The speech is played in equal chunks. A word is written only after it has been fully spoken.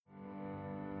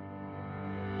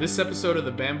This episode of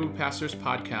the Bamboo Pastors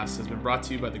Podcast has been brought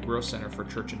to you by the Growth Center for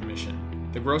Church and Mission.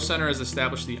 The Growth Center has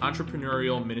established the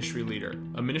Entrepreneurial Ministry Leader,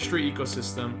 a ministry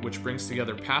ecosystem which brings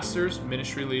together pastors,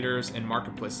 ministry leaders, and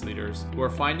marketplace leaders who are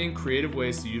finding creative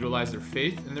ways to utilize their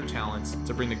faith and their talents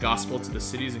to bring the gospel to the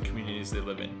cities and communities they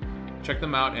live in. Check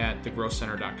them out at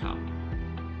thegrowthcenter.com.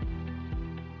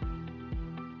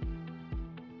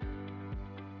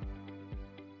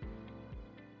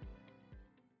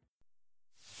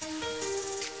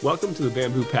 Welcome to the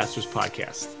Bamboo Pastors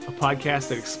Podcast, a podcast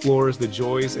that explores the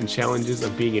joys and challenges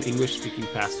of being an English-speaking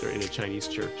pastor in a Chinese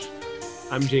church.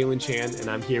 I'm Jalen Chan, and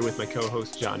I'm here with my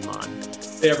co-host, John Mon.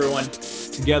 Hey, everyone.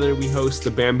 Together, we host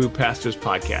the Bamboo Pastors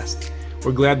Podcast.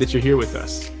 We're glad that you're here with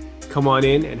us. Come on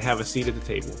in and have a seat at the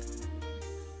table.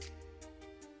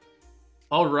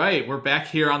 All right, we're back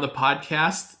here on the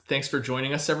podcast. Thanks for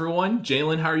joining us, everyone.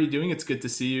 Jalen, how are you doing? It's good to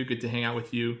see you. Good to hang out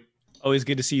with you. Always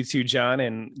good to see you too, John,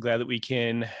 and glad that we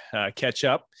can catch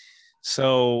up.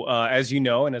 So as you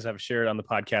know, and as I've shared on the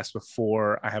podcast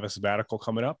before, I have a sabbatical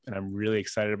coming up, and I'm really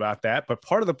excited about that. But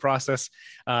part of the process,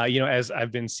 as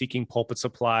I've been seeking pulpit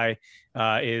supply,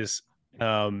 is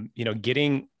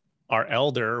getting our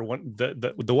elder,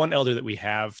 the one elder that we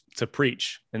have, to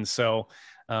preach. And so,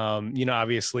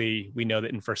 obviously we know that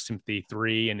in 1 Timothy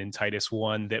 3 and in Titus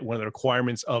 1, that one of the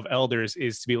requirements of elders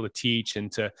is to be able to teach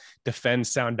and to defend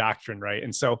sound doctrine, right?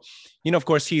 And so, of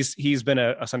course, he's been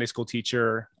a Sunday school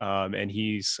teacher, and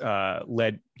he's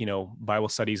led, Bible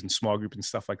studies and small group and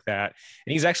stuff like that.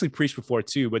 And he's actually preached before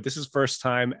too, but this is first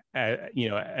time,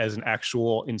 as an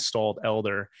actual installed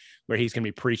elder where he's going to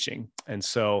be preaching. And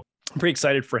so I'm pretty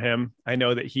excited for him. I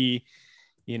know that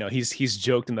he's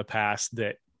joked in the past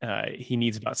that he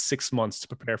needs about 6 months to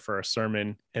prepare for a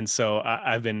sermon. And so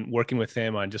I've been working with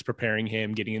him on just preparing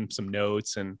him, getting him some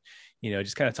notes and,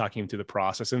 just kind of talking him through the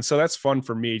process. And so that's fun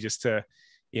for me just to,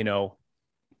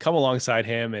 come alongside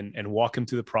him and walk him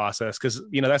through the process. Cause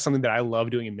that's something that I love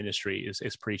doing in ministry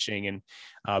is preaching,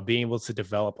 and being able to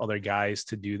develop other guys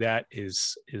to do that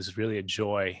is really a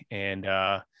joy. And,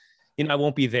 I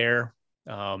won't be there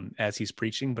as he's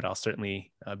preaching, but I'll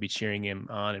certainly be cheering him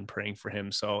on and praying for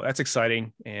him. So that's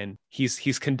exciting. And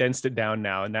he's condensed it down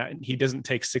now, and that he doesn't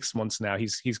take 6 months now.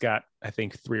 He's got, I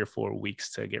think, 3 or 4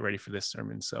 weeks to get ready for this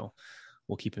sermon. So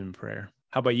we'll keep him in prayer.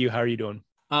 How about you? How are you doing?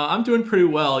 I'm doing pretty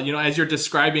well. As you're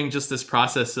describing just this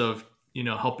process of,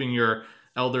 helping your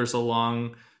elders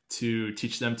along to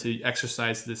teach them to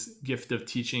exercise this gift of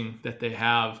teaching that they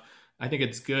have, I think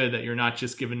it's good that you're not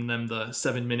just giving them the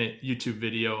 7-minute YouTube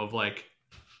video of like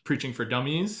preaching for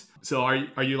dummies. So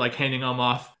are you like handing them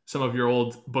off some of your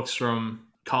old books from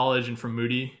college and from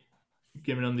Moody,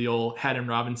 giving them the old Haddon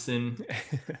Robinson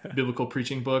biblical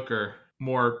preaching book, or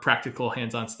more practical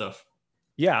hands-on stuff?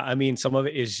 Yeah. I mean, some of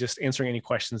it is just answering any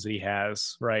questions that he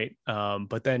has. Right.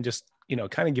 But then just,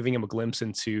 kind of giving him a glimpse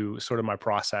into sort of my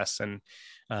process and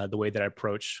the way that I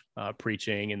approach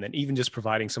preaching, and then even just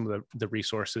providing some of the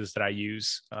resources that I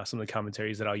use, some of the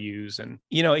commentaries that I'll use. And,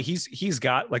 he's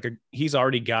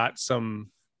already got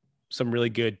some really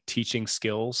good teaching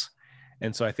skills.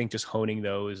 And so I think just honing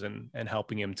those and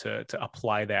helping him to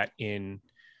apply that in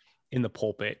the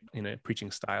pulpit in a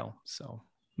preaching style. So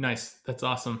nice. That's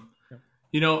awesome.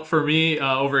 Yeah. For me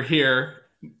over here,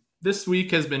 this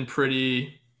week has been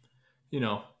pretty,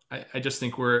 I just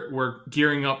think we're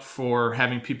gearing up for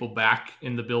having people back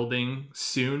in the building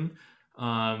soon.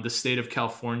 The state of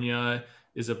California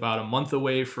is about a month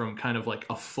away from kind of like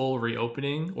a full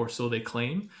reopening, or so they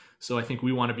claim. So I think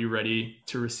we want to be ready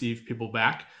to receive people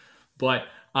back. But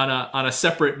on a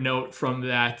separate note from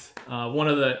that, one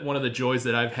of the joys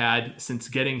that I've had since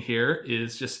getting here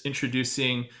is just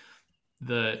introducing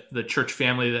the church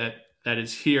family that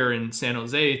is here in San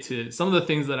Jose to some of the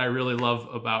things that I really love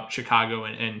about Chicago.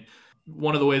 And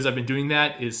one of the ways I've been doing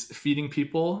that is feeding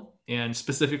people, and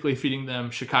specifically feeding them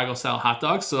Chicago-style hot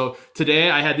dogs. So today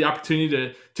I had the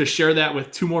opportunity to share that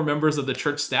with 2 more members of the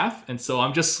church staff. And so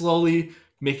I'm just slowly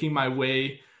making my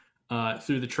way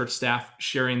through the church staff,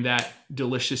 sharing that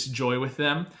delicious joy with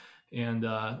them. And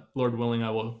Lord willing, I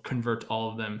will convert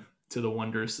all of them to the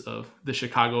wonders of the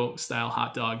Chicago-style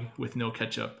hot dog with no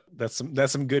ketchup. That's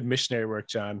some good missionary work,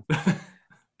 John.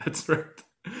 That's right.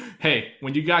 Hey,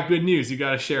 when you got good news, you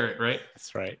got to share it, right?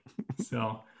 That's right.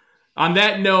 So on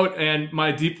that note, and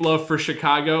my deep love for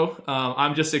Chicago,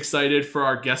 I'm just excited for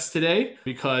our guest today,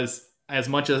 because as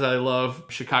much as I love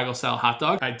Chicago-style hot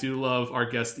dog, I do love our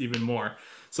guest even more.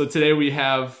 So today we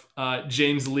have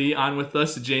James Lee on with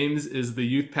us. James is the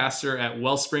youth pastor at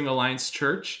Wellspring Alliance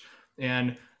Church.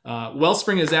 And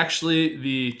Wellspring is actually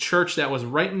the church that was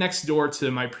right next door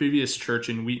to my previous church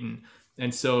in Wheaton.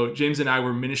 And so James and I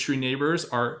were ministry neighbors.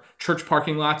 Our church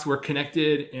parking lots were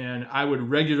connected, and I would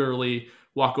regularly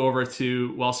walk over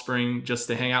to Wellspring just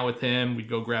to hang out with him. We'd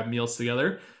go grab meals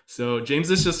together. So James,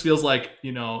 this just feels like,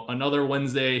 another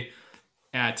Wednesday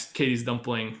at Katie's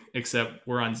Dumpling, except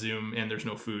we're on Zoom and there's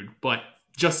no food. But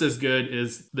just as good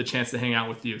is the chance to hang out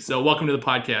with you. So welcome to the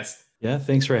podcast. Yeah,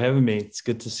 thanks for having me. It's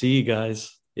good to see you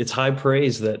guys. It's high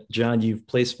praise that, John, you've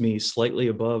placed me slightly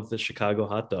above the Chicago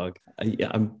hot dog.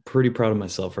 I'm pretty proud of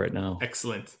myself right now.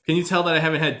 Excellent. Can you tell that I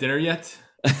haven't had dinner yet?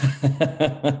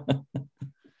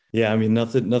 Yeah, I mean,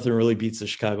 nothing really beats the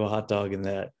Chicago hot dog in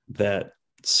that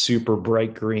super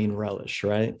bright green relish,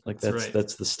 right? Like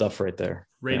that's the stuff right there.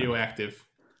 Radioactive.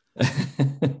 Yeah.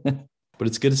 But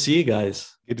it's good to see you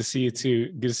guys. Good to see you too.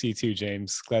 Good to see you too,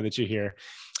 James. Glad that you're here.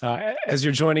 As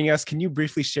you're joining us, can you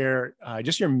briefly share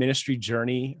just your ministry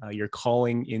journey, your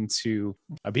calling into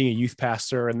being a youth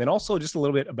pastor, and then also just a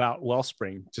little bit about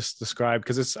Wellspring? Just describe,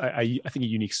 because it's, I think, a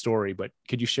unique story, but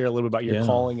could you share a little bit about your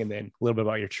calling and then a little bit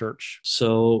about your church?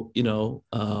 So, it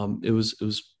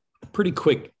was a pretty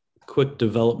quick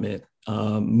development,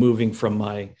 moving from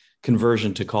my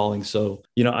conversion to calling. So,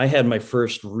 I had my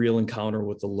first real encounter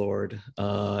with the Lord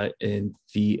in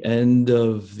the end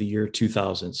of the year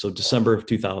 2000. So December of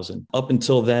 2000. Up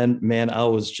until then, man, I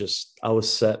was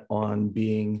set on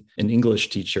being an English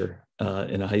teacher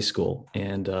in a high school.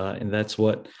 And that's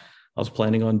what I was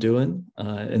planning on doing.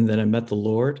 And then I met the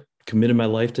Lord, committed my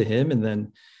life to him. And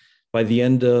then by the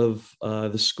end of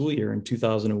the school year in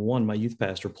 2001, my youth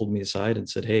pastor pulled me aside and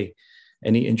said, "Hey,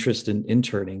 any interest in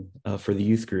interning for the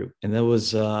youth group?" And that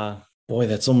was,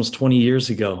 that's almost 20 years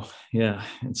ago. Yeah.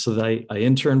 And so I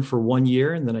interned for 1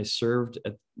 year, and then I served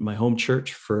at my home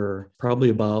church for probably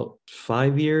about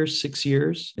 6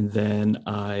 years. And then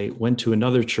I went to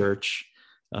another church,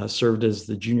 served as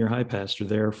the junior high pastor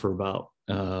there for about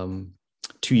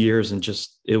 2 years. And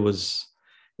it was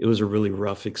a really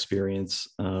rough experience.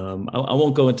 I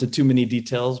won't go into too many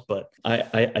details, but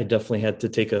I definitely had to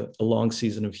take a long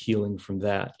season of healing from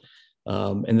that.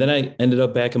 And then I ended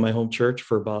up back in my home church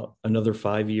for about another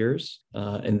 5 years.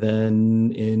 And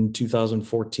then in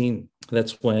 2014,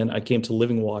 that's when I came to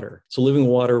Living Water. So Living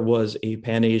Water was a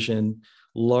Pan-Asian,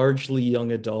 largely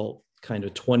young adult, kind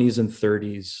of 20s and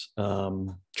 30s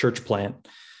church plant.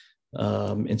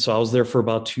 And so I was there for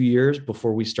about 2 years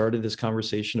before we started this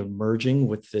conversation of merging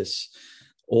with this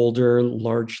older,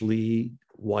 largely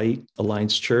white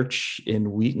Alliance Church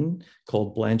in Wheaton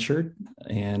called Blanchard.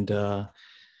 And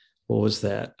what was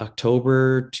that?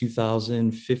 October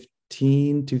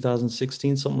 2015,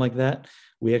 2016, something like that.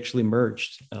 We actually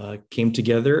merged, came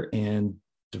together and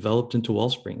developed into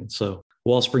Wellspring. So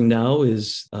Wellspring now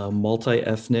is a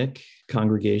multi-ethnic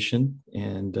congregation,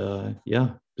 and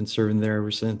been serving there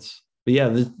ever since. But yeah,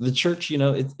 the church,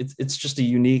 it's just a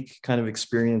unique kind of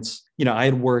experience. I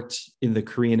had worked in the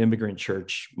Korean immigrant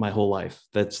church my whole life.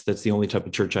 That's the only type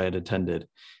of church I had attended.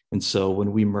 And so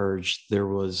when we merged, there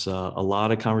was a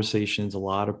lot of conversations, a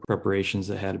lot of preparations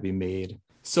that had to be made.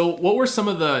 So what were some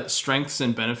of the strengths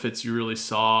and benefits you really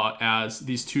saw as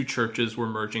these two churches were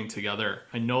merging together?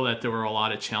 I know that there were a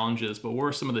lot of challenges, but what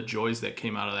were some of the joys that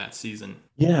came out of that season?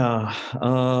 Yeah,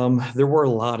 there were a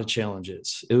lot of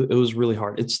challenges. It was really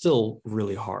hard. It's still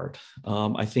really hard.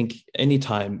 I think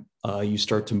anytime you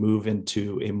start to move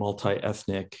into a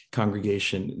multi-ethnic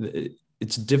congregation,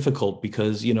 it's difficult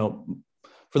because,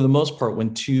 for the most part,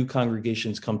 when two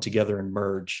congregations come together and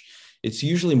merge, it's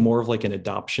usually more of like an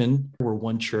adoption where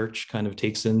one church kind of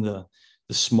takes in the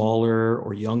smaller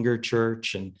or younger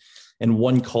church, and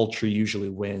one culture usually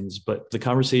wins. But the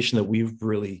conversation that we've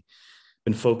really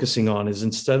been focusing on is,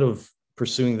 instead of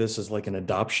pursuing this as like an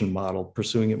adoption model,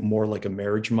 pursuing it more like a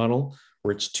marriage model,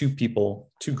 where it's two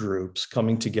people, two groups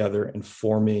coming together and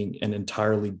forming an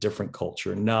entirely different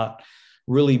culture, not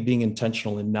really being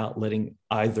intentional and not letting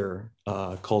either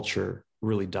culture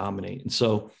really dominate. And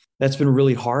so that's been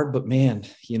really hard, but man,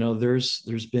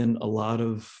 there's been a lot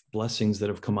of blessings that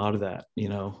have come out of that.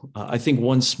 I think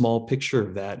one small picture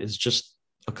of that is just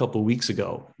a couple of weeks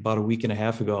ago, about a week and a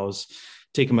half ago, I was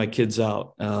taking my kids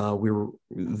out.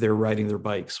 They're riding their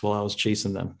bikes while I was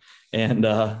chasing them. And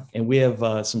we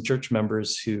have some church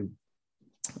members who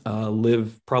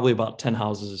live probably about 10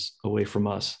 houses away from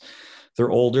us.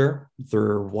 They're older,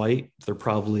 they're white, they're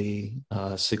probably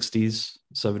 60s,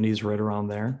 70s, right around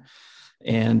there.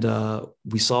 And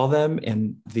we saw them,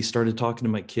 and they started talking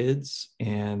to my kids,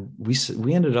 and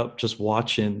we ended up just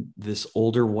watching this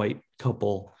older white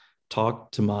couple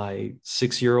talk to my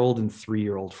 6-year-old and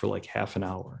 3-year-old for like half an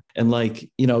hour. And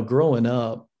growing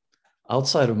up,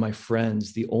 outside of my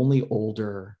friends, the only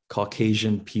older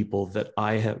Caucasian people that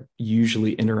I have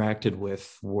usually interacted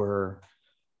with were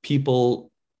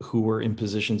people who were in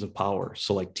positions of power.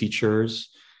 So like teachers,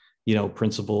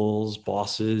 principals,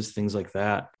 bosses, things like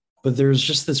that. But there's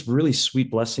just this really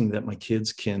sweet blessing that my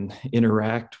kids can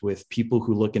interact with people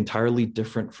who look entirely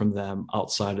different from them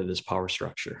outside of this power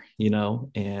structure,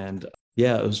 and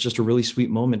yeah, it was just a really sweet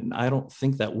moment. And I don't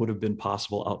think that would have been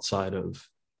possible outside of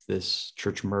this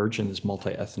church merge and this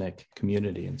multi-ethnic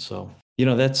community. And so,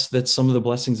 that's some of the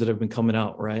blessings that have been coming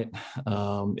out, right?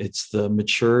 It's the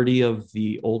maturity of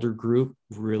the older group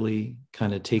really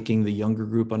kind of taking the younger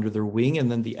group under their wing,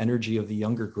 and then the energy of the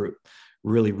younger group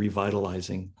really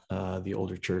revitalizing the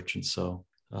older church. And so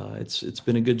it's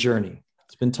been a good journey.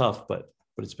 It's been tough, but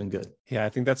it's been good. Yeah, I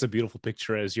think that's a beautiful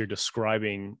picture as you're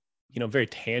describing, very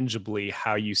tangibly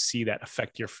how you see that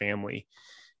affect your family,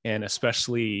 and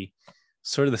especially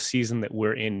sort of the season that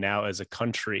we're in now as a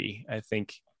country. I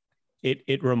think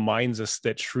it reminds us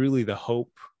that truly the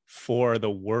hope for the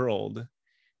world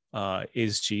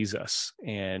is Jesus,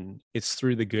 and it's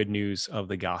through the good news of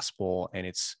the gospel, and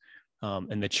it's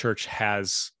and the church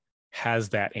has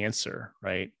that answer,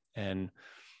 right? And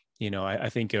I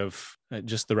think of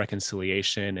just the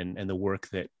reconciliation and the work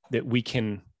that we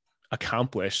can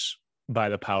accomplish by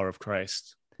the power of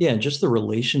Christ. Yeah, and just the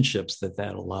relationships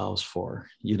that allows for.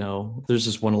 There's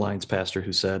this one Alliance pastor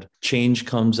who said, change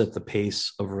comes at the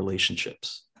pace of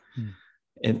relationships.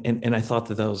 And I thought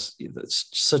that's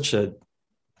such a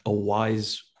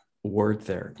wise word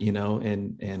there,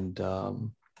 and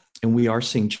we are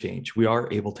seeing change. We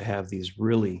are able to have these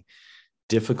really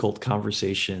difficult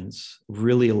conversations,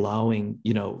 really allowing,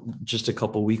 just a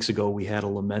couple of weeks ago, we had a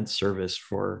lament service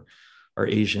for our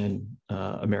Asian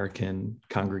American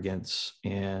congregants,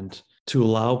 and to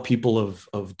allow people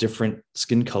of different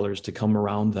skin colors to come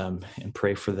around them and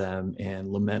pray for them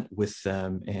and lament with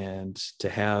them, and to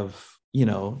have,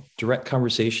 direct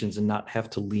conversations and not have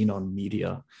to lean on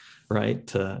media, right,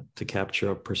 to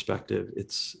capture a perspective.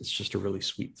 It's just a really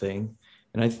sweet thing.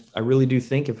 And I really do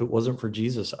think if it wasn't for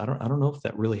Jesus, I don't know if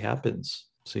that really happens.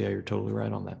 So yeah, you're totally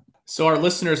right on that. So our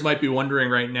listeners might be wondering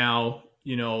right now,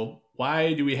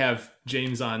 why do we have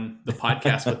James on the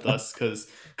podcast with us? Because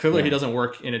clearly he doesn't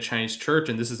work in a Chinese church,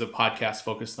 and this is a podcast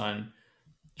focused on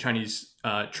Chinese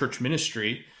church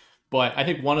ministry. But I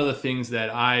think one of the things that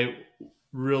I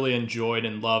really enjoyed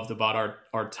and loved about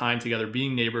our time together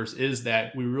being neighbors is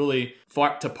that we really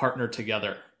fought to partner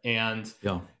together. And,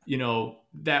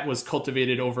 that was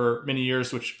cultivated over many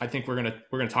years, which I think we're going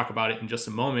to talk about it in just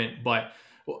a moment. But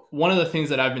one of the things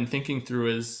that I've been thinking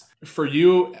through is for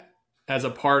you as a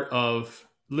part of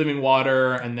Living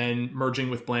Water and then merging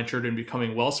with Blanchard and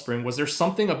becoming Wellspring, was there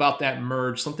something about that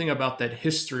merge, something about that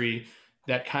history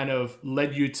that kind of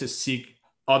led you to seek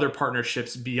other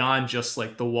partnerships beyond just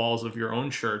like the walls of your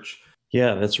own church?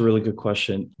 Yeah, that's a really good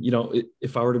question.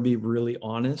 If I were to be really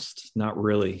honest, not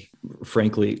really.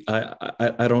 Frankly,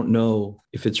 I don't know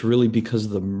if it's really because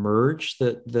of the merge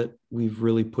that we've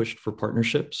really pushed for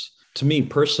partnerships. To me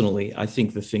personally, I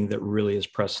think the thing that really has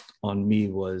pressed on me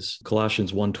was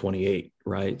Colossians 1:28,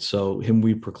 right? So him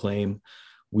we proclaim,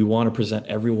 we want to present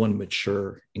everyone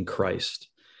mature in Christ.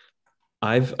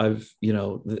 I've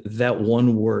that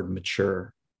one word,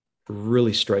 mature,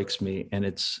 really strikes me, and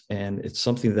it's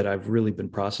something that I've really been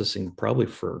processing probably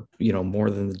for more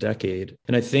than a decade.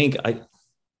 And I think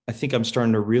I'm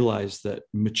starting to realize that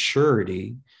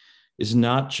maturity is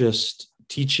not just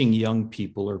teaching young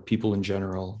people or people in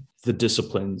general the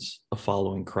disciplines of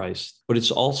following Christ, but it's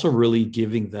also really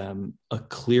giving them a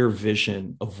clear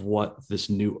vision of what this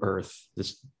new earth,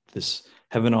 this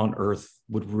heaven on earth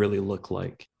would really look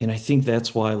like. And I think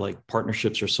that's why like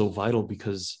partnerships are so vital,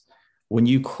 because when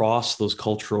you cross those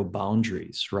cultural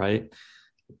boundaries, right,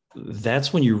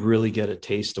 that's when you really get a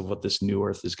taste of what this new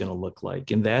earth is going to look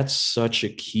like. And that's such a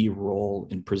key role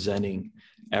in presenting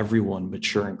everyone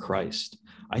mature in Christ.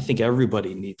 I think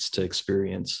everybody needs to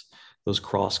experience those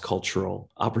cross-cultural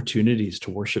opportunities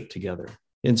to worship together.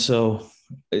 And so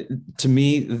to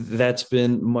me, that's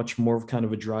been much more of kind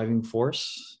of a driving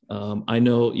force. I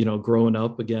know, growing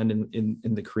up again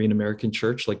in the Korean American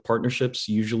church, like partnerships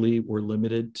usually were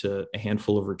limited to a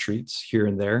handful of retreats here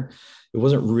and there. It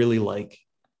wasn't really like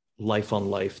life on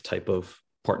life type of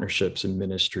partnerships in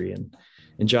ministry.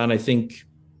 And John, I think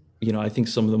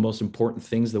some of the most important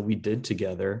things that we did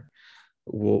together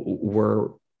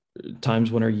were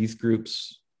times when our youth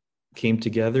groups came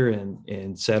together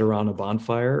and sat around a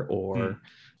bonfire, or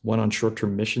went on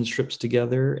short-term mission trips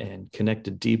together and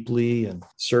connected deeply and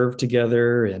served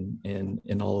together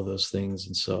and all of those things.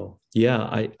 And so,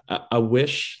 yeah, I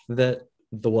wish that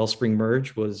the Wellspring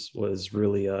merge was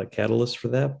really a catalyst for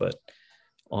that, but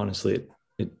honestly,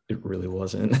 It really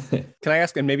wasn't. Can I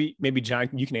ask, and maybe John,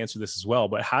 you can answer this as well,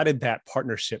 but how did that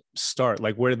partnership start?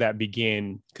 Like, where did that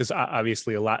begin? Because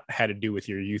obviously a lot had to do with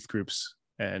your youth groups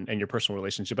and your personal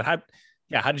relationship, but how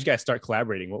did you guys start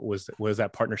collaborating? What does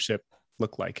that partnership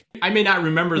look like? I may not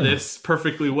remember this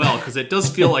perfectly well because it does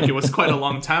feel like it was quite a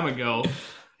long time ago,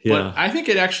 but I think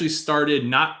it actually started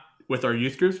not with our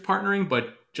youth groups partnering,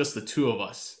 but just the two of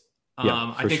us.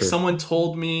 I think someone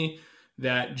told me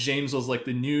that James was like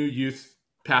the new youth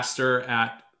pastor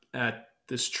at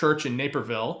this church in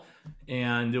Naperville,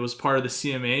 and it was part of the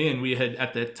CMA, and we had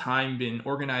at that time been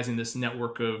organizing this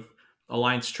network of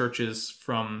Alliance churches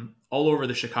from all over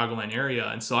the Chicagoland area.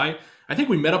 And so I think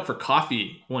we met up for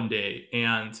coffee one day,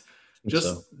 and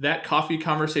that coffee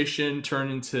conversation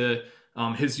turned into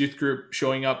his youth group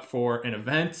showing up for an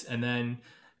event. And then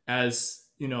as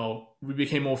we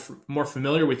became more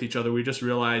familiar with each other, we just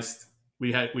realized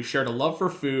we shared a love for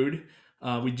food.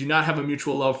 We do not have a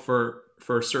mutual love for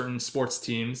certain sports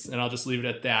teams, and I'll just leave it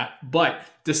at that. But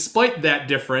despite that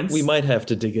difference, we might have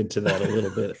to dig into that a little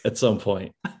bit at some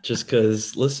point, just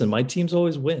because, listen, my teams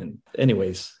always win.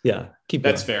 Anyways, keep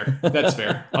going. That's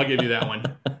fair. I'll give you that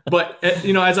one. But,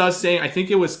 as I was saying, I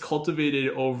think it was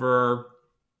cultivated over,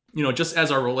 just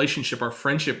as our relationship, our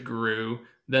friendship grew,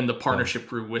 then the partnership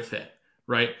grew with it,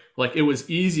 right? Like it was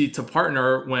easy to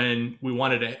partner when we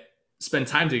wanted to spend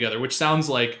time together, which sounds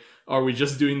like, are we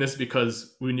just doing this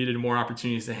because we needed more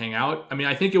opportunities to hang out? I mean,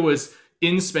 I think it was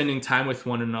in spending time with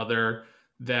one another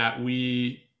that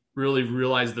we really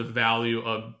realized the value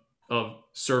of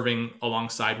serving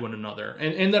alongside one another,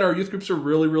 and that our youth groups are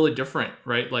really, really different,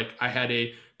 right? Like I had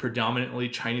a predominantly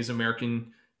Chinese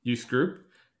American youth group,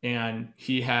 and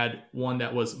he had one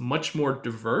that was much more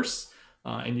diverse,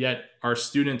 and yet our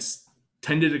students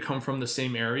tended to come from the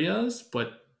same areas,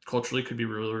 but culturally could be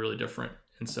really, really different.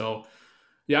 And so,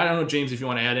 I don't know, James, if you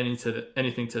want to add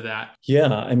anything to that.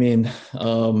 Yeah, I mean,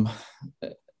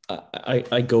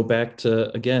 I go back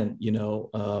to, again,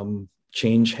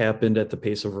 change happened at the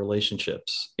pace of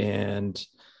relationships. And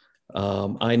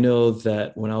I know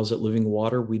that when I was at Living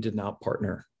Water, we did not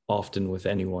partner often with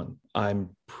anyone.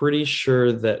 I'm pretty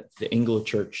sure that the Anglo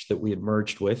Church that we had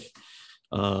merged with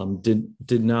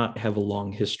did not have a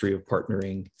long history of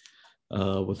partnering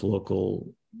with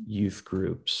local youth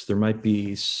groups. There might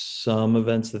be some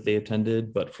events that they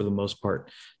attended, but for the most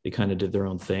part, they kind of did their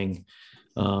own thing.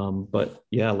 But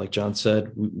like John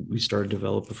said, we started to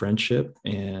develop a friendship,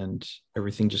 and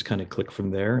everything just kind of clicked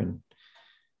from there, and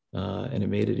it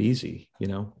made it easy.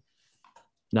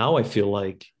 Now I feel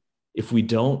like if we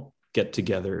don't get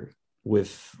together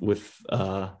with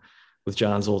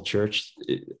John's old church,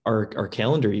 our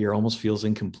calendar year almost feels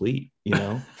incomplete.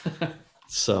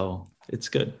 So it's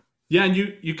good. Yeah, and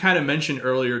you kind of mentioned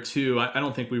earlier too, I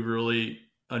don't think we've really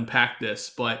unpacked this,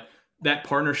 but that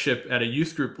partnership at a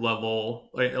youth group level,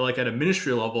 like at a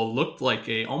ministry level, looked like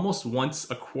a almost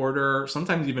once a quarter,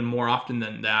 sometimes even more often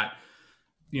than that,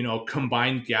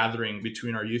 combined gathering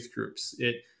between our youth groups.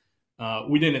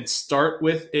 We didn't start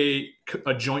with a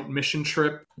joint mission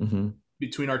trip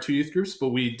between our two youth groups, but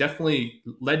we definitely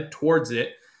led towards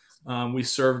it. We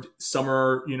served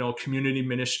summer, community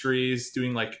ministries,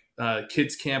 doing like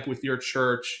kids camp with your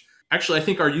church. Actually, I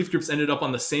think our youth groups ended up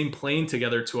on the same plane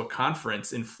together to a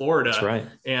conference in Florida. That's right.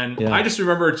 And I just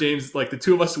remember, James, like the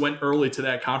two of us went early to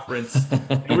that conference,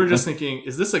 and we were just thinking,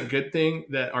 is this a good thing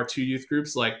that our two youth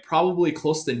groups, like probably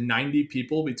close to 90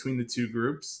 people between the two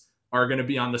groups, are going to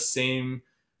be on the same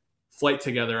flight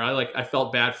together? I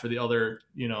felt bad for the other,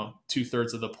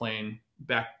 2/3 of the plane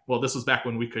back. Well, this was back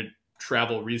when we could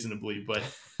travel reasonably, but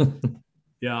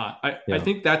I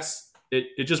think that's it.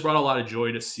 It just brought a lot of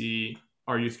joy to see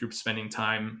our youth group spending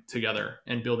time together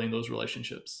and building those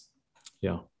relationships.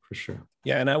 Yeah, for sure.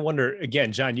 Yeah. And I wonder,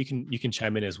 again, John, you can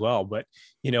chime in as well, but,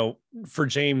 for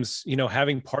James,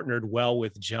 having partnered well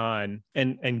with John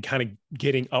and kind of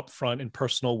getting upfront and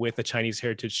personal with the Chinese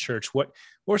Heritage Church, what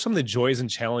were some of the joys and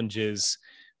challenges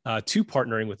to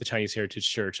partnering with the Chinese Heritage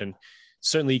Church? And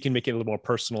certainly you can make it a little more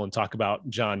personal and talk about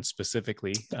John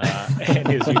specifically and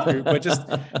his youth group,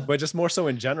 but just more so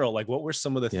in general, like what were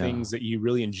some of the things that you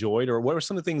really enjoyed, or what were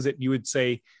some of the things that you would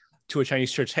say to a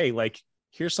Chinese church, hey, like,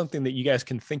 here's something that you guys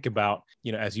can think about,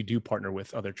 as you do partner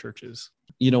with other churches?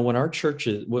 When our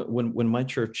churches, when my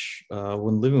church,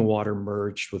 when Living Water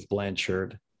merged with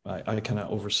Blanchard, I kind of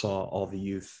oversaw all the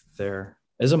youth there.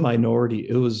 As a minority,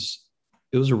 it was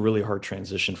a really hard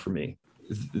transition for me.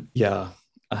 Yeah.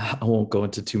 I won't go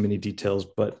into too many details,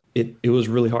 but it was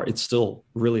really hard. It's still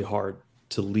really hard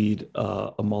to lead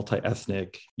a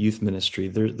multi-ethnic youth ministry.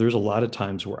 There's a lot of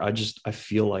times where I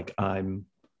feel like I'm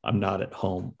not at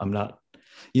home. I'm not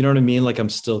You know what I mean? Like I'm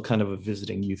still kind of a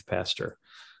visiting youth pastor.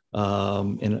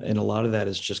 And a lot of that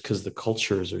is just because the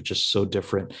cultures are just so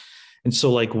different. And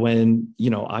so like when,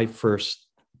 I first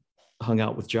hung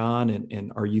out with John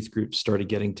and our youth group started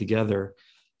getting together,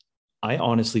 I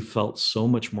honestly felt so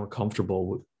much more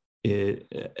comfortable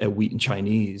at Wheaton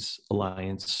Chinese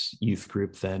Alliance youth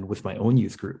group than with my own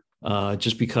youth group.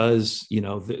 Just because,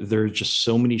 there are just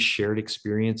so many shared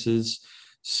experiences,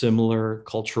 similar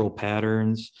cultural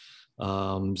patterns,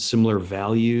 similar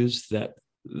values that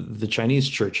the Chinese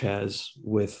church has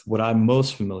with what I'm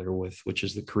most familiar with, which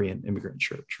is the Korean immigrant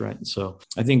church, right? And so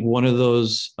I think one of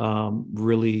those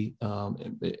really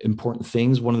important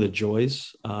things, one of the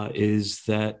joys, is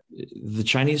that the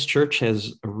Chinese church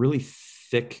has a really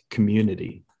thick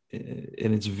community,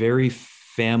 and it's very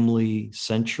family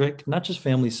centric, not just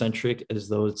family centric as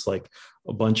though it's like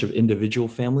a bunch of individual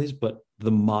families, but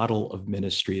the model of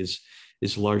ministry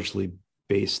is largely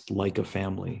based like a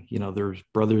family. There's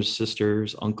brothers,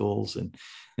 sisters, uncles,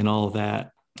 and all of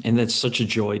that. And that's such a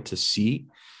joy to see.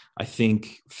 I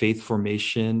think faith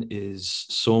formation is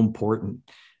so important.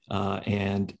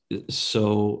 And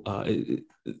so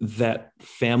that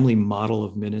family model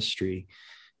of ministry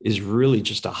is really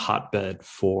just a hotbed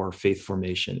for faith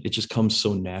formation. It just comes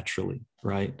so naturally,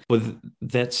 right? But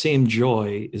that same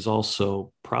joy is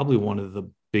also probably one of the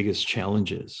biggest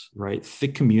challenges, right?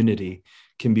 Thick community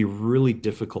can be really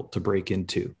difficult to break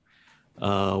into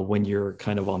when you're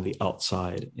kind of on the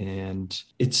outside. And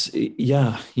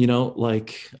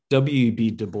like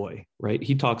W.E.B. Du Bois, right?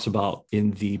 He talks about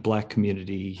in the Black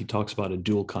community, he talks about a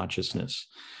dual consciousness,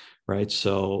 right?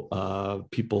 So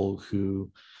people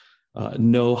who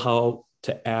know how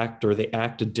to act, or they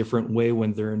act a different way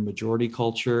when they're in majority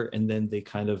culture, and then they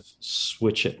kind of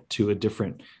switch it to a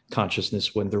different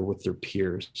consciousness when they're with their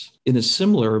peers. In a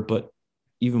similar but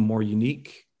even more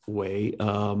unique way,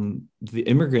 the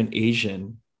immigrant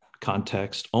Asian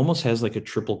context almost has like a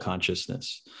triple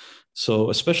consciousness. So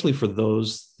especially for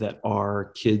those that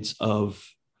are kids of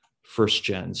first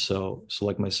gen. So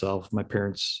like myself, my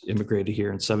parents immigrated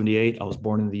here in 78. I was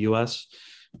born in the US,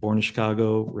 born in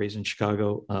Chicago, raised in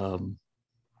Chicago.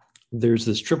 There's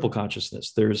this triple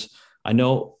consciousness. I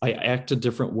know I act a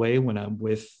different way when I'm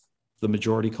with the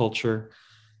majority culture.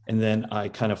 And then I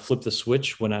kind of flip the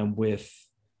switch when I'm with,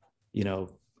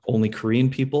 only Korean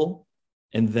people.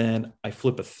 And then I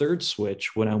flip a third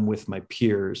switch when I'm with my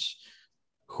peers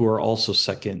who are also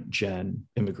second gen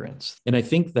immigrants. And I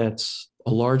think that's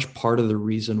a large part of the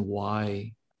reason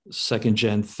why second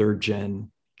gen, third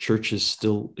gen churches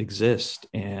still exist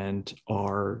and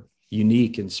are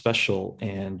unique and special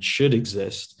and should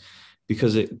exist,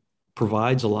 because it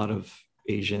provides a lot of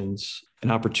Asians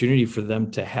an opportunity for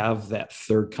them to have that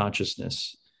third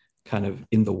consciousness kind of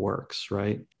in the works,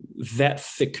 right? That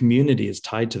thick community is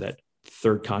tied to that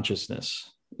third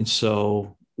consciousness. And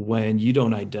so when you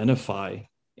don't identify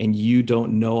and you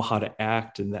don't know how to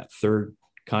act in that third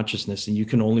consciousness, and you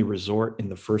can only resort in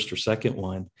the first or second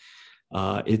one,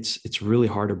 it's really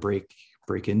hard to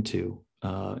break into.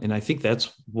 And I think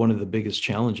that's one of the biggest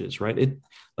challenges, right?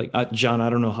 John, I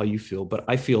don't know how you feel, but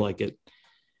I feel like it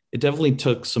definitely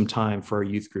took some time for our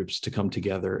youth groups to come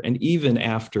together. And even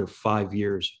after 5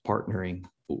 years partnering,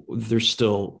 there's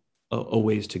still a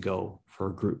ways to go for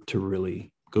a group to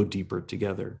really go deeper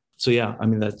together. So yeah, I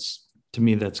mean, to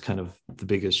me, that's kind of the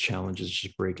biggest challenge, is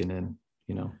just breaking in,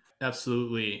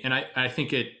 Absolutely. And I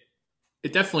think it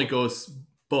definitely goes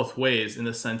both ways, in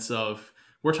the sense of,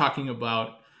 we're talking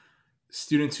about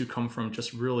students who come from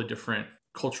just really different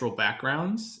cultural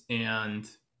backgrounds, and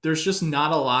there's just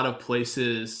not a lot of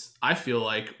places, I feel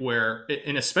like, where,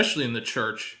 and especially in the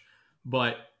church,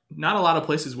 but not a lot of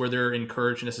places where they're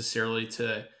encouraged necessarily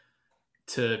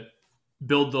to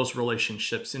build those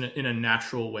relationships in a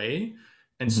natural way.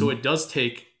 And Mm-hmm. so it does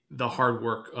take the hard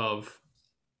work of,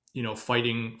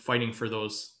 fighting for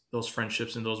those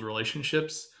friendships and those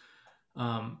relationships.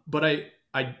 But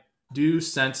I do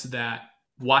sense that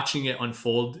watching it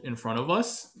unfold in front of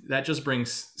us, that just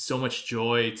brings so much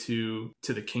joy to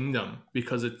the kingdom,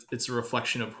 because it's a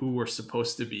reflection of who we're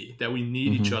supposed to be, that we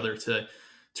need each other to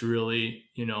really,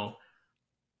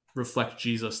 reflect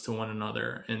Jesus to one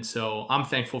another. And so I'm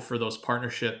thankful for those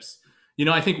partnerships.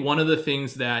 I think one of the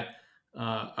things that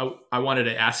I wanted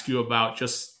to ask you about,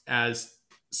 just as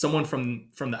someone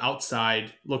from the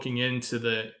outside looking into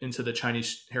the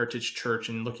Chinese Heritage Church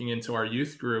and looking into our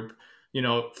youth group,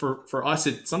 for us,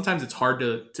 sometimes it's hard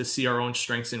to see our own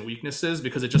strengths and weaknesses,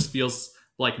 because it just feels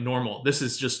like normal. This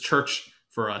is just church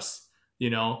for us,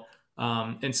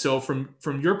 and so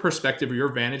from your perspective or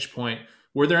your vantage point,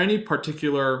 were there any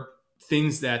particular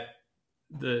things that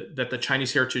the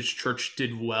Chinese Heritage Church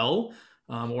did well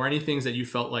or any things that you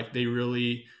felt like they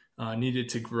really needed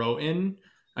to grow in?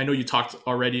 I know you talked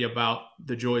already about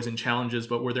the joys and challenges,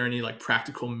 but were there any like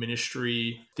practical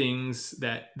ministry things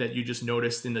that you just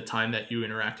noticed in the time that you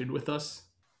interacted with us?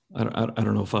 I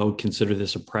don't know if I would consider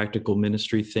this a practical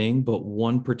ministry thing, but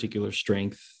one particular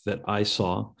strength that I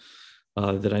saw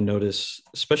that I notice,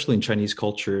 especially in Chinese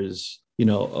culture, is,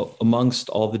 amongst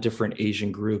all the different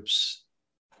Asian groups,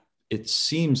 it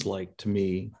seems like to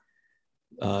me,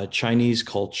 Chinese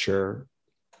culture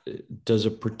does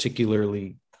a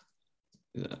particularly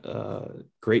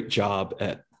great job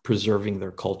at preserving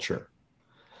their culture,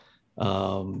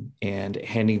 and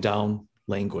handing down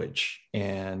language,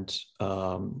 and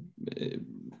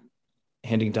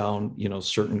handing down,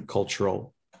 certain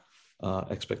cultural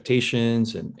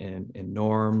expectations and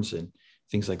norms and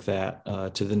things like that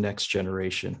to the next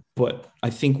generation. But I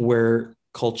think where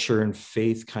culture and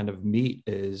faith kind of meet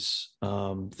is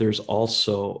there's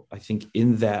also, I think,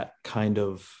 in that kind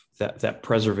of that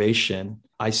preservation,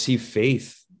 I see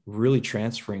faith really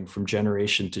transferring from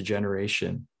generation to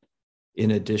generation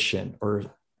in addition or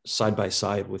side by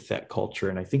side with that culture.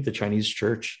 And I think the Chinese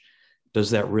church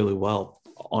does that really well.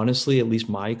 Honestly, at least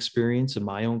my experience in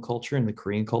my own culture and the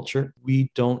Korean culture, we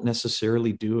don't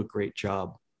necessarily do a great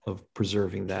job of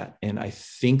preserving that. And I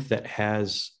think that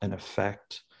has an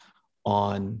effect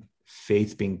on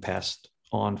faith being passed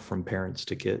on from parents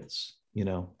to kids.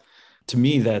 To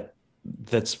me,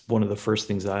 that's one of the first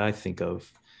things that I think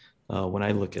of when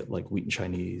I look at like Wheaton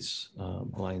Chinese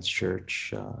Alliance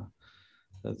Church,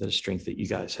 the strength that you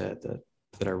guys had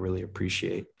that I really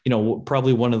appreciate.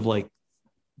 Probably one of like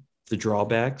the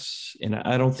drawbacks, and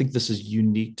I don't think this is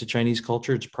unique to Chinese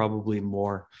culture, it's probably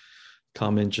more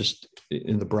common just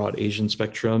in the broad Asian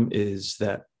spectrum, is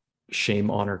that shame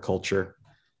honor culture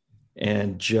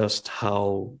and just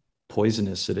how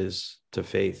poisonous it is to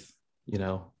faith,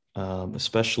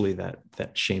 especially that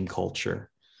shame culture.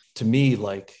 To me,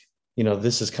 like,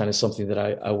 this is kind of something that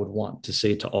I would want to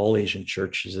say to all Asian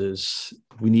churches is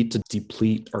we need to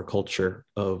deplete our culture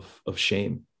of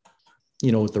shame,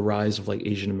 with the rise of like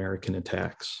Asian American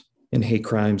attacks and hate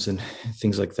crimes and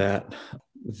things like that.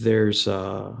 There's,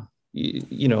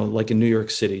 like in New York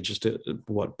City, just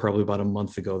probably about a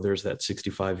month ago, there's that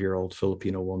 65-year-old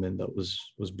Filipino woman that was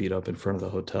beat up in front of the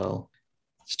hotel.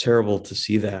 It's terrible to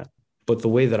see that. But the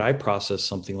way that I process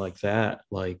something like that,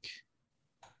 like,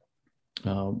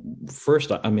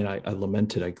 first, I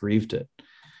lamented, I grieved it.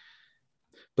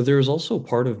 But there was also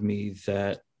part of me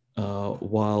that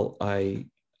while I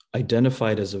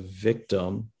identified as a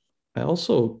victim, I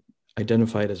also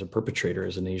identified as a perpetrator,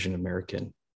 as an Asian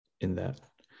American, in that,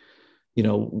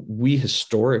 we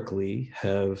historically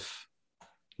have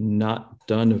not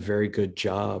done a very good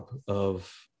job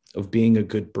of being a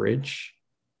good bridge.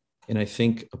 And I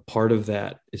think a part of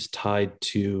that is tied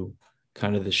to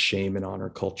kind of the shame and honor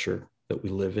culture that we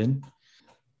live in.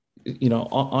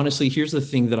 Honestly, here's the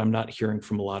thing that I'm not hearing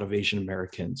from a lot of Asian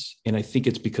Americans, and I think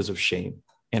it's because of shame.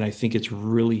 And I think it's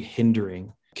really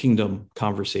hindering kingdom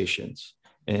conversations.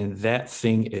 And that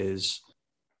thing is,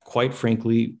 quite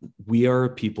frankly, we are a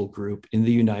people group in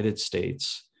the United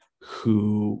States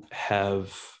who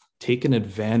have taken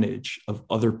advantage of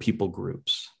other people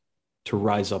groups to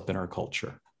rise up in our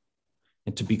culture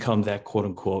and to become that quote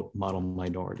unquote model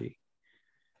minority.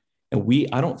 And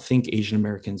I don't think Asian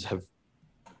Americans have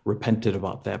repented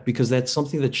about that, because that's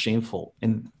something that's shameful.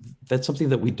 And that's something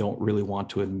that we don't really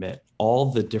want to admit.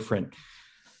 All the different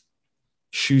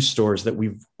shoe stores that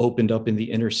we've opened up in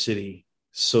the inner city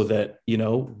so that,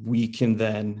 we can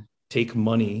then take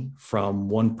money from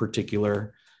one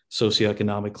particular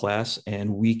socioeconomic class and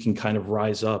we can kind of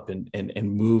rise up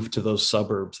and move to those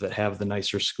suburbs that have the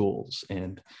nicer schools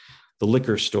and the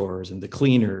liquor stores and the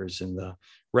cleaners and the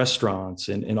restaurants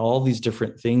and all these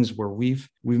different things where we've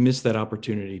missed that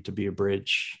opportunity to be a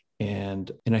bridge. And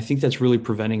I think that's really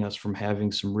preventing us from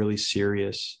having some really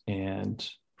serious and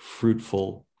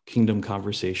fruitful kingdom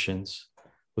conversations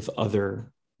with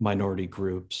other minority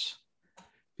groups,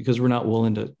 because we're not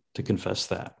willing to confess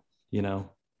that,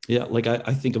 Yeah, like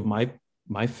I think of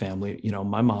my family,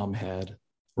 my mom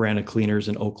ran a cleaners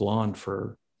in Oak Lawn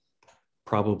for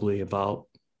probably about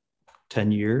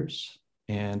 10 years.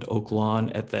 And Oak Lawn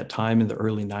at that time in the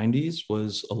early 90s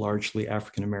was a largely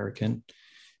African-American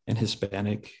and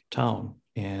Hispanic town.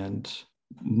 And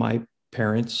my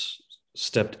parents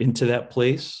stepped into that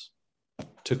place,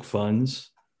 took funds,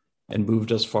 and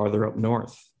moved us farther up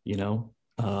north,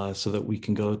 so that we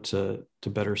can go to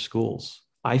better schools.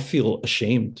 I feel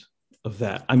ashamed of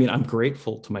that. I'm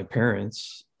grateful to my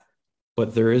parents,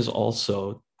 but there is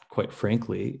also, quite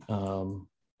frankly,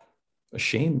 a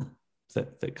shame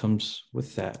that comes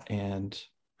with that. And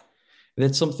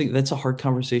that's a hard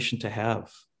conversation to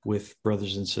have with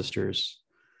brothers and sisters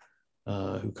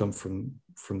who come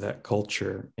from that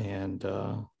culture, and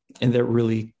that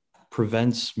really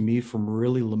prevents me from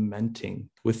really lamenting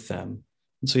with them.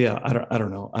 And so, yeah, I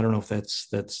don't know if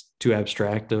that's too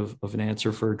abstract of an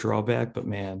answer for a drawback, but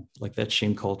man, like that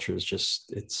shame culture is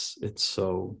just, it's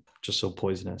so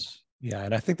poisonous. Yeah.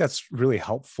 And I think that's really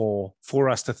helpful for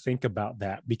us to think about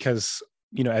that because,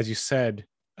 as you said,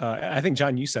 I think,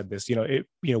 John, you said this,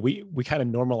 we kind of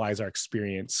normalize our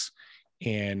experience,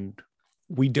 and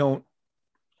we don't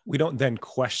then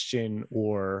question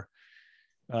or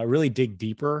really dig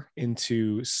deeper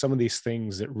into some of these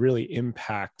things that really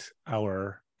impact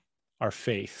our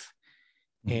faith.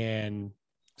 Mm-hmm. And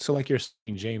so, like you're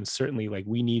saying, James, certainly, like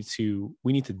we need to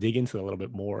dig into it a little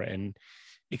bit more and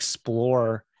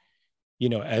explore,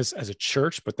 as a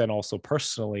church, but then also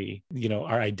personally,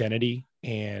 our identity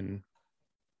and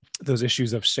those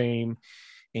issues of shame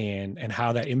and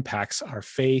how that impacts our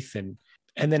faith, and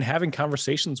then having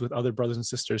conversations with other brothers and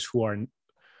sisters who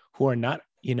are not,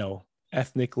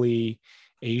 ethnically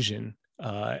Asian,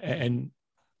 and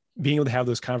being able to have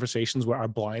those conversations where our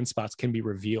blind spots can be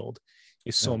revealed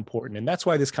is so important. And that's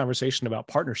why this conversation about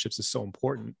partnerships is so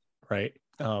important, right?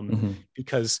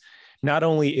 Because not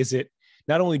only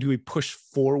do we push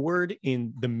forward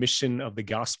in the mission of the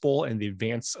gospel and the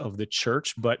advance of the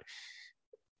church, but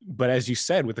as you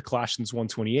said, with the Colossians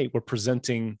 1:28, we're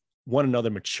presenting one another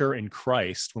mature in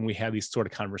Christ when we have these sort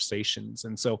of conversations.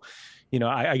 And so,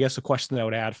 I guess a question that I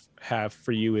would have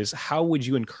for you is, how would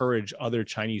you encourage other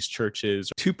Chinese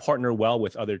churches to partner well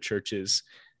with other churches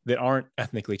that aren't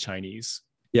ethnically Chinese?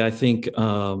 Yeah, I think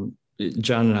John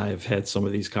and I have had some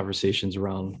of these conversations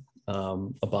around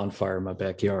a bonfire in my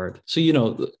backyard. So,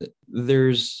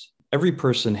 every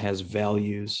person has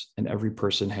values, and every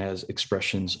person has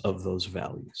expressions of those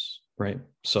values, right?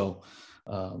 So,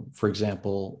 for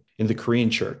example, in the Korean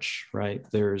church, right,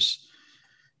 there's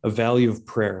a value of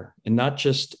prayer, and not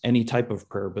just any type of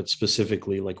prayer, but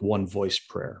specifically like one voice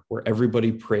prayer, where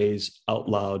everybody prays out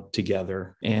loud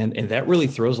together. And that really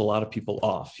throws a lot of people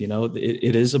off.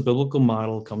 It is a biblical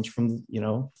model, comes from,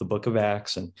 the book of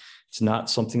Acts, and it's not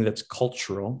something that's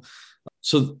cultural.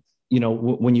 So,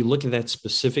 when you look at that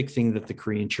specific thing that the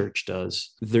Korean church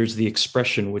does, there's the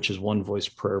expression, which is one voice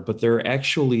prayer, but there are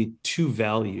actually two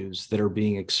values that are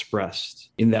being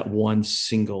expressed in that one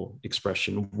single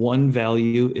expression. One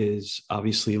value is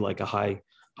obviously like a high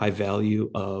value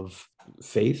of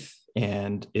faith,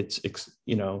 and it's,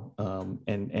 and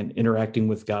interacting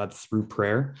with God through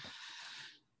prayer.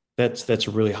 That's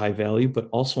a really high value. But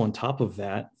also on top of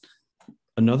that,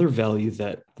 another value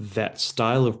that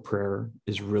style of prayer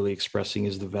is really expressing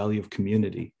is the value of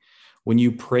community. When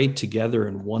you pray together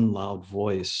in one loud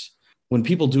voice, when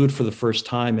people do it for the first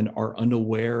time and are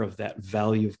unaware of that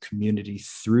value of community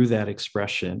through that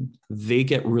expression, they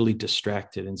get really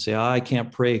distracted and say, I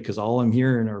can't pray because all I'm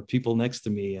hearing are people next to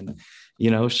me and,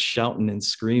 shouting and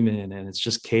screaming, and it's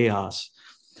just chaos.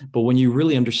 But when you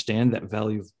really understand that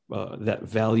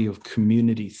value of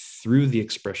community through the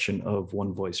expression of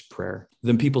one voice prayer,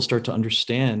 then people start to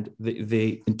understand,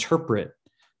 they interpret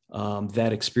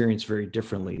that experience very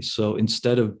differently. So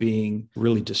instead of being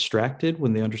really distracted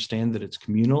when they understand that it's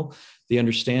communal, they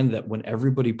understand that when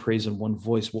everybody prays in one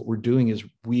voice, what we're doing is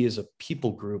we as a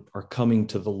people group are coming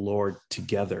to the Lord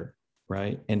together,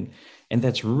 right? And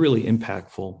that's really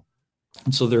impactful.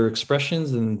 And so there are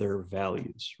expressions and there are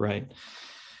values, right?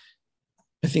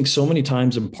 I think so many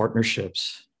times in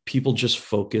partnerships, people just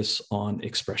focus on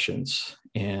expressions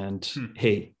and,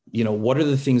 hey, what are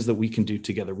the things that we can do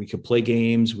together? We could play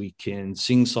games, we can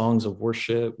sing songs of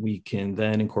worship, we can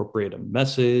then incorporate a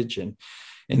message, and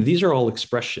these are all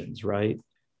expressions, right?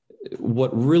 What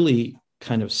really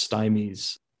kind of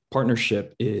stymies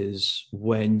partnership is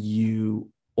when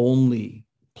you only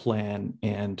plan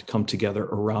and come together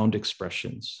around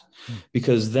expressions,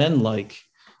 because then, like,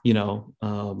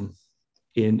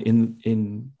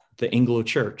 in the Anglo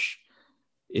church,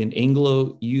 in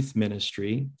Anglo youth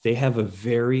ministry, they have a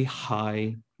very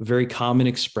common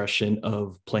expression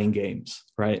of playing games,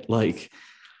 right? Like,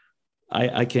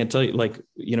 I can't tell you, like,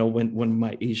 when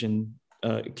my Asian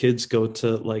kids go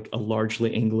to like a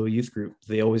largely Anglo youth group,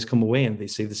 they always come away and they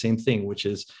say the same thing, which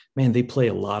is, man, they play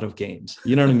a lot of games.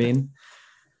 You know what I mean?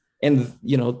 And,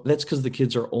 that's because the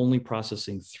kids are only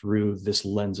processing through this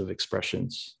lens of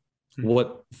expressions.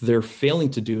 What they're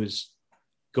failing to do is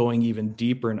going even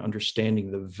deeper and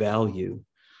understanding the value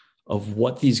of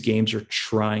what these games are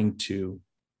trying to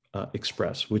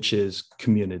express, which is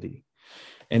community.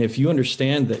 And if you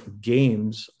understand that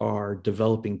games are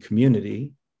developing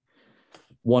community,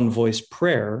 one voice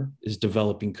prayer is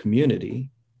developing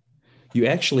community, you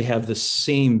actually have the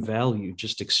same value,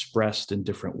 just expressed in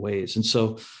different ways. And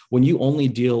so when you only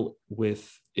deal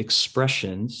with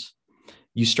expressions,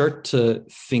 you start to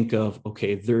think of,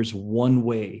 okay, there's one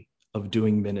way of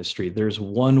doing ministry. There's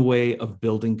one way of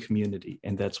building community,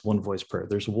 and that's one voice prayer.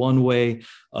 There's one way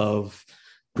of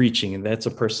preaching, and that's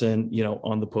a person,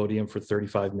 on the podium for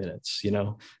 35 minutes,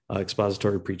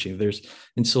 expository preaching.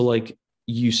 And so like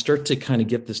you start to kind of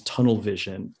get this tunnel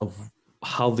vision of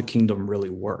how the kingdom really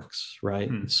works, right?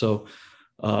 So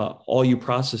all you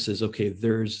process is, okay,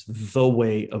 there's the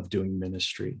way of doing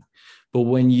ministry. But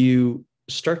when you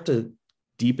start to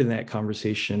deepen that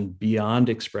conversation beyond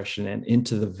expression and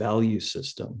into the value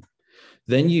system,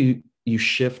 then you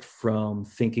shift from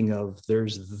thinking of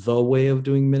there's the way of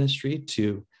doing ministry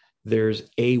to there's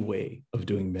a way of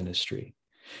doing ministry.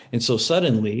 And so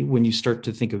suddenly when you start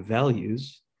to think of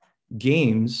values,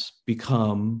 games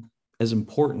become as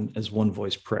important as one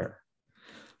voice prayer.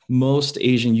 Most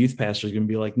Asian youth pastors are going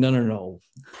to be like, no,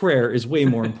 prayer is way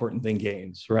more important than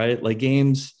games, right? Like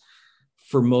games,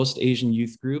 for most Asian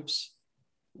youth groups,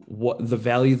 what the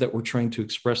value that we're trying to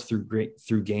express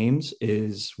through games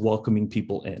is welcoming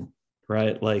people in,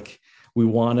 right? Like we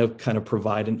want to kind of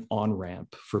provide an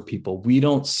on-ramp for people. We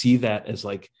don't see that as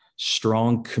like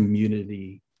strong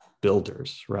community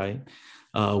builders, right?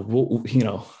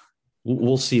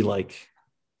 We'll see like,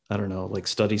 I don't know, like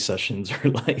study sessions or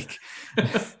like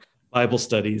Bible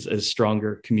studies as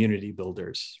stronger community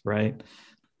builders, right?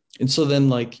 And so then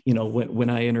like, when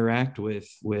I interact with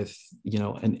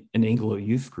an Anglo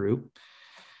youth group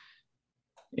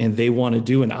and they want to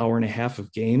do an hour and a half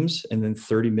of games and then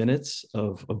 30 minutes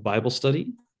of Bible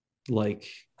study, like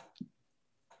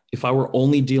if I were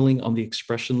only dealing on the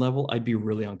expression level, I'd be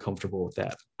really uncomfortable with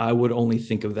that. I would only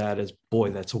think of that as,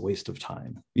 boy, that's a waste of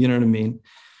time. You know what I mean?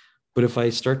 But if I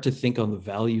start to think on the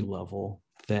value level,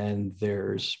 then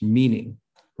there's meaning,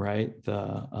 right?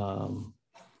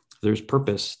 There's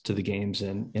purpose to the games,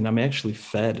 and I'm actually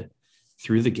fed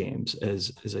through the games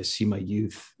as I see my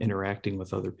youth interacting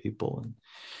with other people. And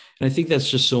I think that's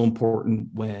just so important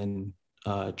when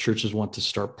churches want to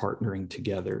start partnering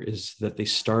together, is that they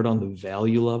start on the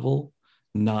value level,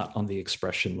 not on the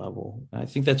expression level. And I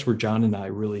think that's where John and I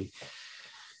really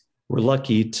were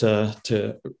lucky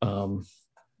to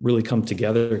really come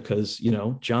together, because,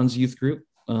 John's youth group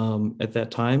at that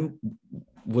time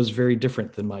was very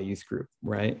different than my youth group,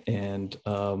 right? And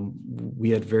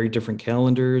we had very different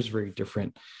calendars, very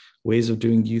different ways of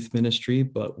doing youth ministry,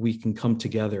 but we can come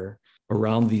together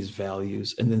around these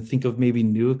values and then think of maybe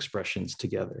new expressions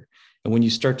together. And when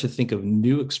you start to think of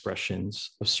new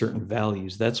expressions of certain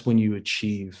values, that's when you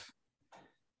achieve,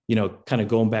 kind of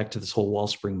going back to this whole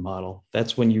Wellspring model,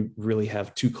 that's when you really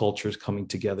have two cultures coming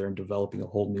together and developing a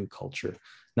whole new culture,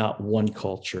 not one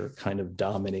culture kind of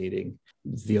dominating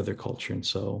the other culture. And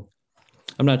so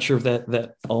I'm not sure if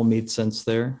that all made sense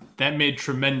there. That made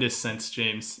tremendous sense,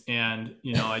 James. And,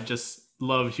 I just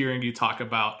love hearing you talk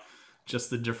about just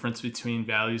the difference between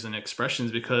values and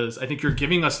expressions, because I think you're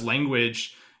giving us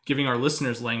language, giving our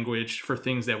listeners language for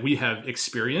things that we have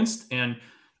experienced. And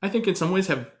I think in some ways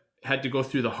have had to go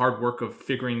through the hard work of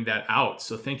figuring that out.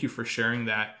 So thank you for sharing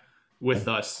that with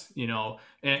us,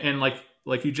 and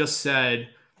like you just said,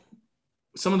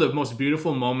 some of the most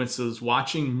beautiful moments is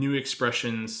watching new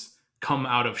expressions come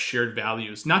out of shared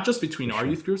values, not just between our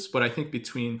youth groups, but I think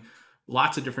between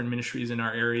lots of different ministries in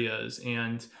our areas.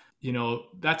 And,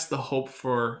 that's the hope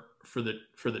for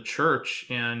the church,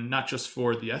 and not just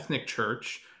for the ethnic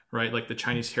church, right? Like the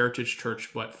Chinese Heritage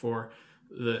Church, but for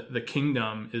the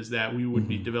kingdom, is that we would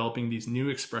be developing these new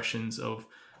expressions of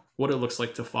what it looks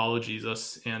like to follow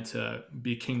Jesus and to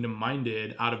be kingdom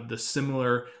minded out of the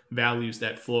similar values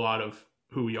that flow out of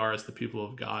who we are as the people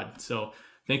of God. So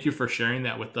thank you for sharing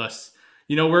that with us.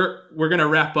 We're going to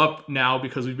wrap up now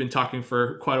because we've been talking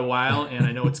for quite a while and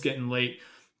I know it's getting late,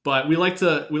 but we like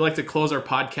to close our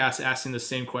podcast asking the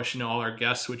same question to all our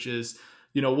guests, which is,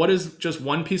 what is just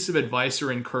one piece of advice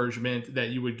or encouragement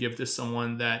that you would give to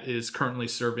someone that is currently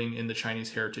serving in the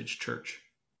Chinese Heritage Church?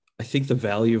 I think the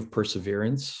value of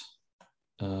perseverance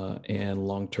and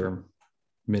long-term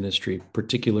ministry,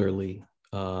 particularly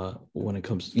when it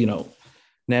comes,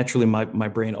 naturally my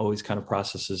brain always kind of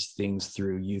processes things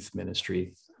through youth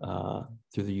ministry,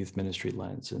 through the youth ministry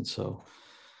lens. And so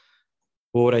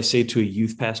what would I say to a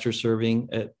youth pastor serving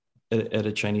at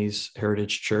a Chinese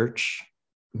Heritage Church?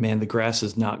 Man, the grass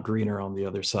is not greener on the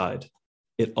other side.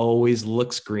 It always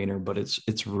looks greener, but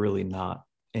it's really not.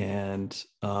 And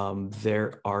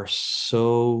there are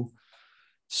so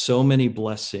many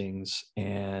blessings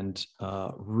and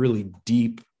really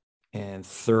deep and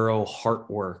thorough heart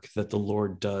work that the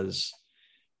Lord does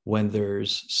when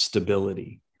there's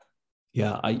stability.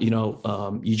 Yeah,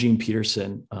 Eugene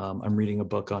Peterson, I'm reading a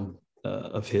book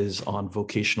of his on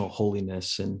vocational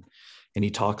holiness, and he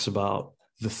talks about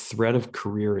the threat of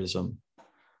careerism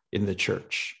in the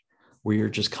church, where you're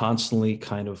just constantly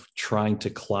kind of trying to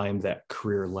climb that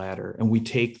career ladder. And we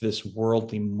take this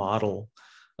worldly model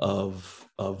of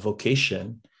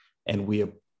vocation and we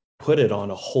put it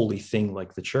on a holy thing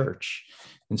like the church.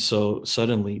 And so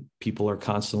suddenly people are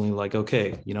constantly like,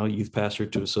 okay, youth pastor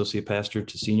to associate pastor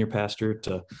to senior pastor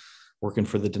to working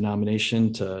for the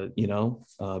denomination to,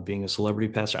 being a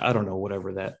celebrity pastor. I don't know,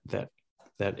 whatever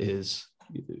that is.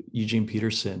 Eugene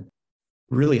Peterson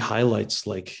really highlights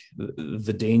like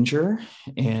the danger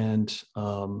and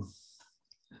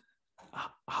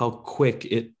how quick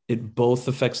it both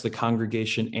affects the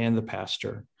congregation and the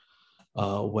pastor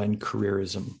when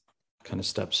careerism kind of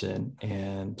steps in.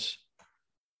 And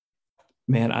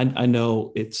man, I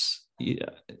know it's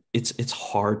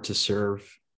hard to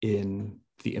serve in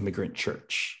the immigrant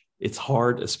church. It's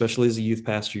hard, especially as a youth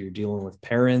pastor. You're dealing with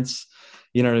parents,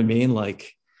 you know what I mean?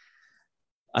 Like,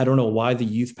 I don't know why the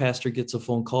youth pastor gets a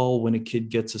phone call when a kid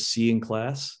gets a C in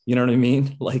class. You know what I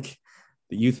mean? Like,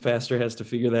 the youth pastor has to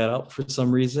figure that out for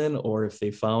some reason, or if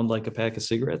they found like a pack of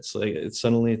cigarettes, like it's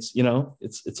on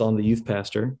the youth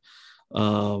pastor.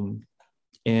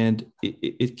 And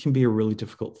it can be a really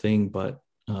difficult thing, but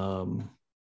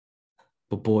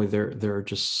boy, there are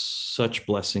just such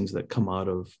blessings that come out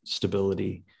of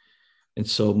stability. And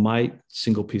so my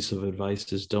single piece of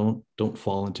advice is don't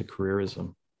fall into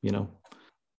careerism,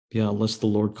 Yeah, unless the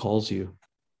Lord calls you,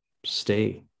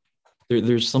 stay.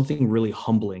 There's something really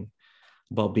humbling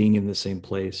about being in the same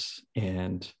place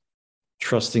and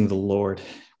trusting the Lord,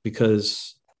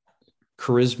 because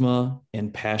charisma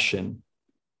and passion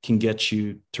can get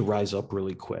you to rise up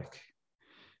really quick.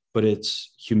 But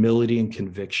it's humility and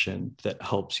conviction that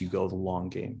helps you go the long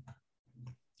game.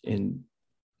 And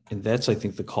that's, I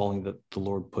think, the calling that the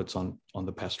Lord puts on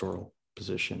the pastoral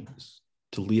position, is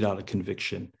to lead out a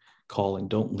conviction calling.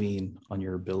 Don't lean on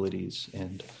your abilities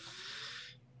and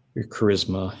your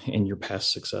charisma and your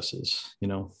past successes,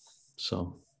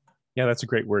 so. Yeah, that's a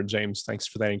great word, James. Thanks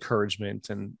for that encouragement.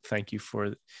 And thank you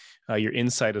for your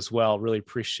insight as well. Really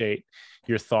appreciate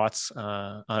your thoughts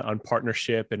on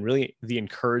partnership, and really the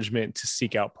encouragement to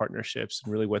seek out partnerships,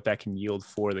 and really what that can yield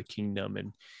for the kingdom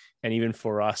and even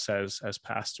for us as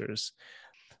pastors.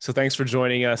 So thanks for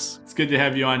joining us. It's good to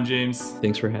have you on, James.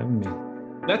 Thanks for having me.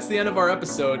 That's the end of our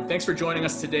episode. Thanks for joining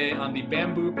us today on the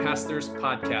Bamboo Pastors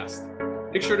Podcast.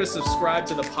 Make sure to subscribe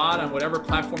to the pod on whatever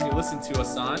platform you listen to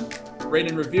us on. Rate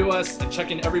and review us, and check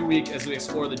in every week as we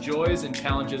explore the joys and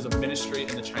challenges of ministry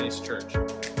in the Chinese church.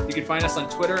 You can find us on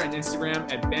Twitter and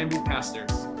Instagram at Bamboo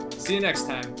Pastors. See you next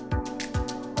time.